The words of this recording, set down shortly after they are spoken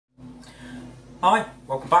Hi,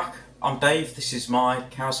 welcome back. I'm Dave. This is my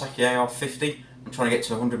Kawasaki AR50. I'm trying to get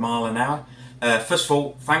to 100 mile an hour. First of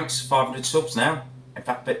all, thanks, 500 subs now. In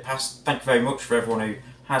fact, a bit past. Thank you very much for everyone who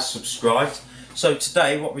has subscribed. So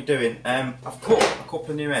today, what we're doing, I've cut a couple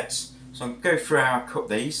of new heads. So I'm going to go through how I cut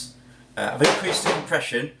these. I've increased the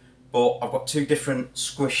compression, but I've got two different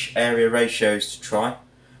squish area ratios to try.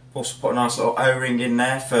 I've also put a nice little O-ring in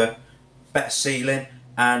there for better sealing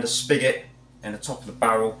and a spigot in the top of the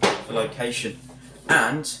barrel for location.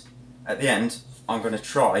 And at the end, I'm going to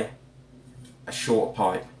try a shorter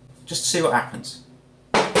pipe just to see what happens.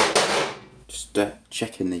 Just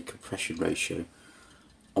checking the compression ratio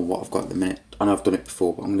on what I've got at the minute. I know I've done it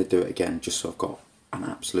before, but I'm going to do it again just so I've got an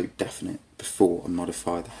absolute definite before I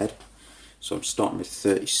modify the head. So I'm starting with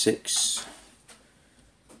 36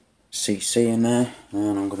 cc in there,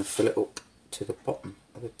 and I'm going to fill it up to the bottom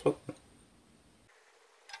of the plug.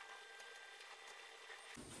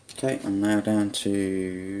 Okay, I'm now down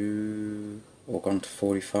to, or gone to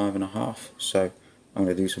 45.5, so I'm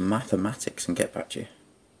going to do some mathematics and get back to you.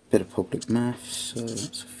 Bit of public maths, so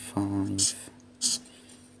that's 5,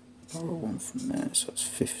 borrow 1 from there, so that's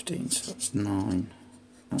 15, so that's 9,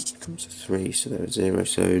 that becomes a 3, so there's 0,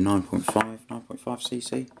 so 9.5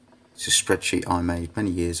 cc. It's a spreadsheet I made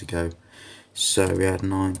many years ago, so we had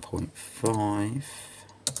 9.5,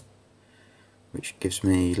 which gives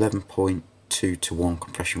me 11.2 to 1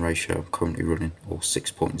 compression ratio I'm currently running, or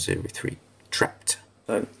 6.03 trapped.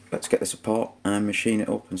 So let's get this apart and machine it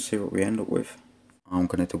up and see what we end up with. I'm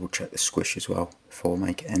going to double check the squish as well before I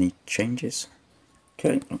make any changes.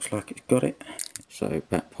 Okay, looks like it's got it. So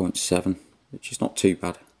about 0.7, which is not too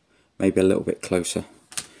bad, maybe a little bit closer.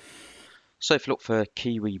 So if you look for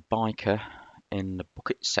Kiwi Biker in the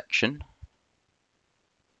bucket section,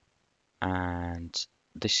 and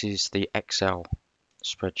this is the Excel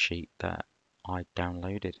spreadsheet that I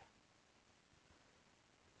downloaded.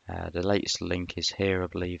 The latest link is here, I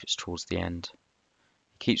believe it's towards the end.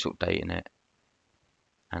 It keeps updating it,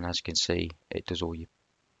 and as you can see, it does all your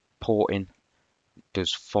porting, it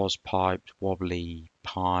does fuzz pipes, wobbly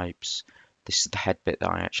pipes. This is the head bit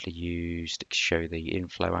that I actually used to show the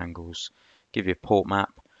inflow angles, give you a port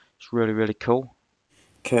map. It's really cool.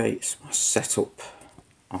 Okay, it's my setup.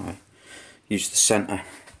 I use the centre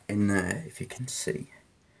in there, if you can see.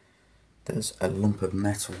 There's a lump of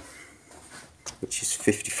metal which is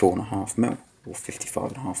 54.5mm or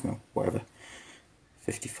 55.5mm, whatever,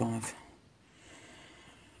 55.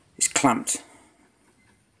 It's clamped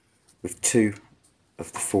with 2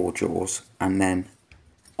 of the 4 jaws, and then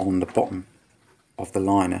on the bottom of the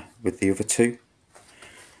liner with the other 2,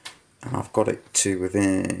 and I've got it to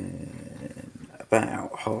within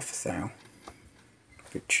about half a thou,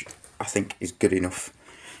 which I think is good enough.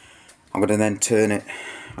 I'm going to then turn it,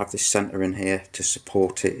 have this centre in here to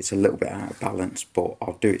support it. It's a little bit out of balance, but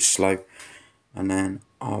I'll do it slow, and then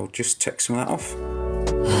I'll just take some of that off.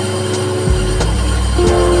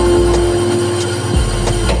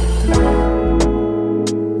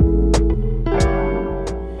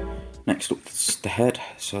 Next up is the head.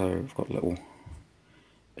 So I've got a little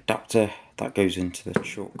adapter that goes into the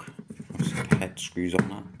chuck. Obviously the head screws on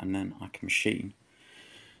that, and then I can machine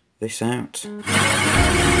this out.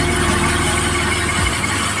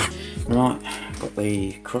 Right, got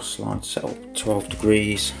the cross slide set up 12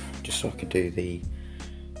 degrees just so I can do the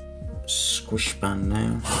squish band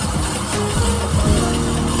now.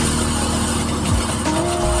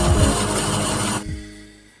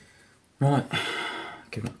 Right,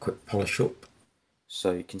 give it a quick polish up.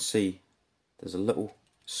 So you can see there's a little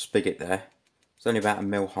spigot there. It's only about 1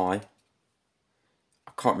 mil high.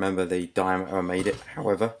 I can't remember the diameter I made it,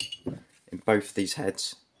 however, in both these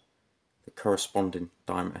heads the corresponding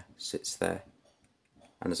diameter sits there,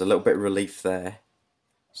 and there's a little bit of relief there,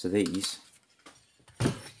 so these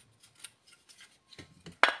put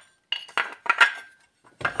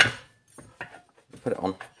it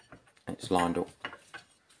on and it's lined up,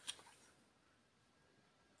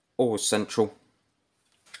 always central.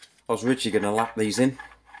 I was originally going to lap these in,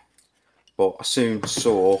 but I soon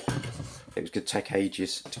saw it was going to take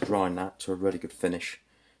ages to grind that to a really good finish,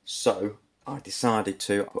 so I decided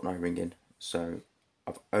to put an O-ring in, so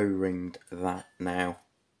I've O-ringed that now.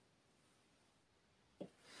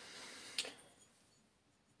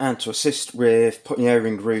 And to assist with putting the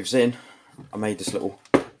O-ring grooves in, I made this little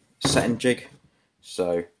setting jig,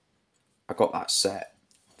 so I got that set.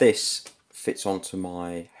 This fits onto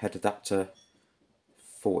my head adapter,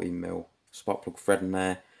 40mm spark plug thread in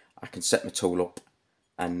there. I can set my tool up,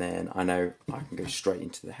 and then I know I can go straight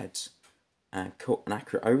into the heads and cut an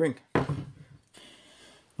accurate O-ring.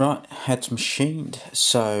 Right, head's machined.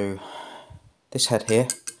 So this head here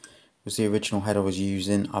was the original head I was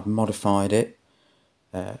using. I've modified it.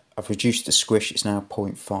 I've reduced the squish, it's now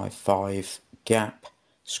 0.55 gap.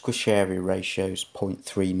 Squish area ratio is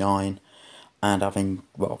 0.39, and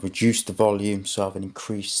I've reduced the volume, so I've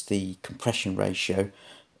increased the compression ratio.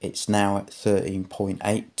 It's now at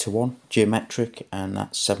 13.8 to 1 geometric, and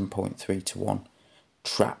that's 7.3 to 1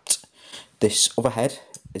 trapped. This other head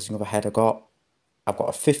is another head I've got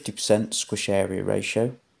a 50% squish area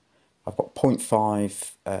ratio. I've got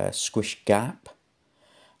 0.5 squish gap,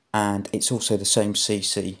 and it's also the same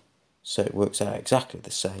CC, so it works out exactly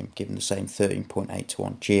the same, given the same 13.8 to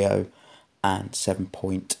 1 geo and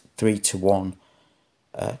 7.3 to 1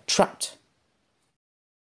 trapped.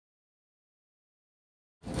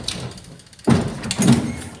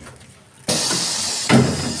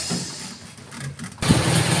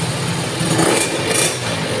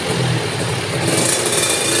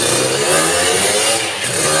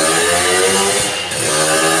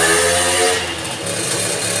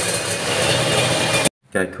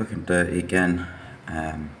 Okay, quick and dirty again.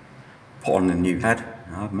 Put on a new head,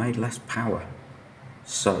 and I've made less power,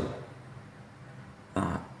 so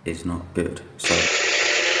that is not good. So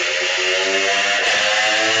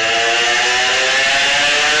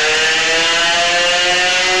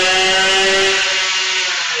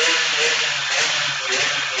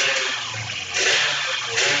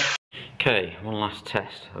okay, one last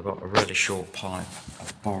test. I've got a really short pipe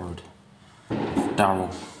I've borrowed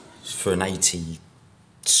Darryl for an 80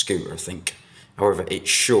 scooter, I think. However, it's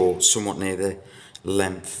short, somewhat near the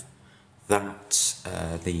length that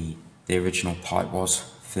the original pipe was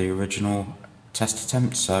for the original test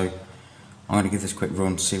attempt. So I'm going to give this a quick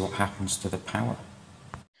run to see what happens to the power.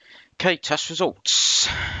 Okay, test results.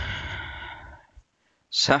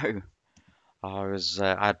 So I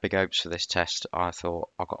had big hopes for this test. I thought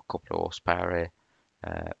I got a couple of horsepower here,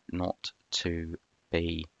 not to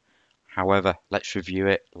be. However, let's review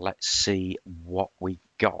it. Let's see what we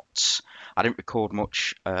got. I didn't record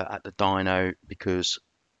much at the dyno because,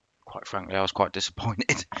 quite frankly, I was quite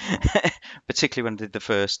disappointed, particularly when I did the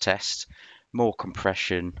first test. More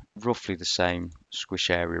compression, roughly the same squish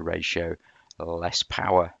area ratio, less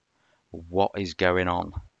power. What is going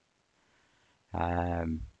on?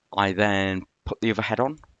 I then put the other head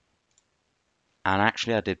on, and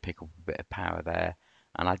actually I did pick up a bit of power there,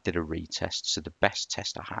 and I did a retest. So the best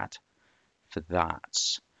test I had for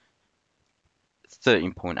that,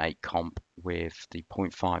 13.8 comp with the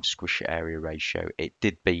 0.5 squish area ratio. It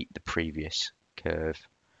did beat the previous curve,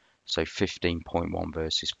 so 15.1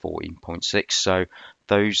 versus 14.6. So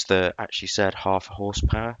those that actually said half a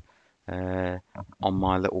horsepower on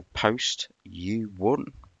my little post, you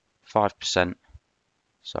won 5%.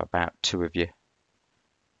 So about two of you,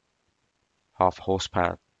 half a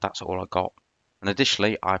horsepower. That's all I got. And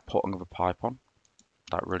additionally, I put another pipe on,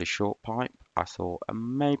 that really short pipe. I thought I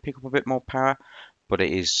may pick up a bit more power, but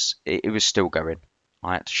it was still going.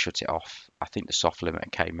 I had to shut it off. I think the soft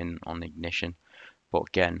limiter came in on the ignition, but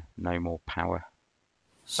again, no more power.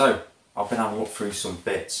 So I've been having a look through some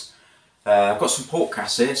bits. I've got some port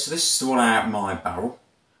casts here. So this is the one out of my barrel,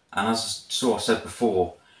 and as I said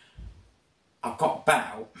before, I've got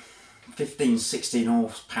about 15-16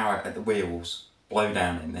 horsepower at the wheels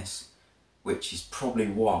blowdown in this, which is probably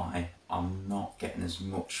why I'm not getting as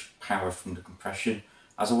much power from the compression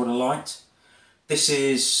as I would have liked. This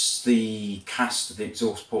is the cast of the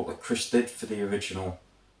exhaust port that Chris did for the original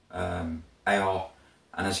AR,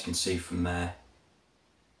 and as you can see from there,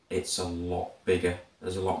 it's a lot bigger.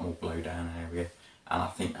 There's a lot more blowdown area, and I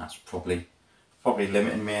think that's probably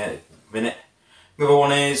limiting me at the minute. The other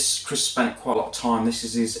one is Chris spent quite a lot of time. This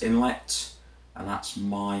is his inlet, and that's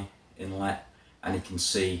my inlet, and you can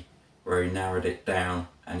see where he narrowed it down,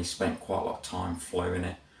 and he spent quite a lot of time flowing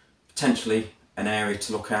it. Potentially an area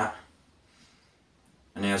to look at,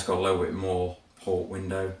 and he has got a little bit more port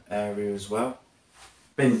window area as well.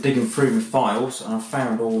 Been digging through my files, and I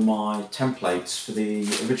found all my templates for the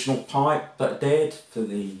original pipe that I did for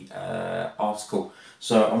the article,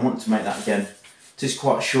 so I want to make that again. It is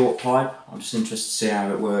quite a short pipe. I'm just interested to see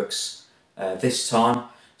how it works this time,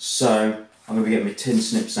 so I'm going to be getting my tin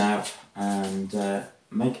snips out and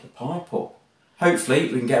making a pipe up.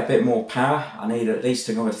 Hopefully we can get a bit more power. I need at least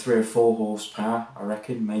another 3 or 4 horsepower, I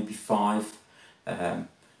reckon, maybe 5.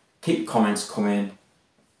 Keep your comments coming,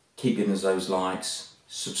 keep giving us those likes,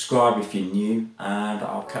 subscribe if you're new, and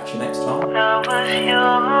I'll catch you next time.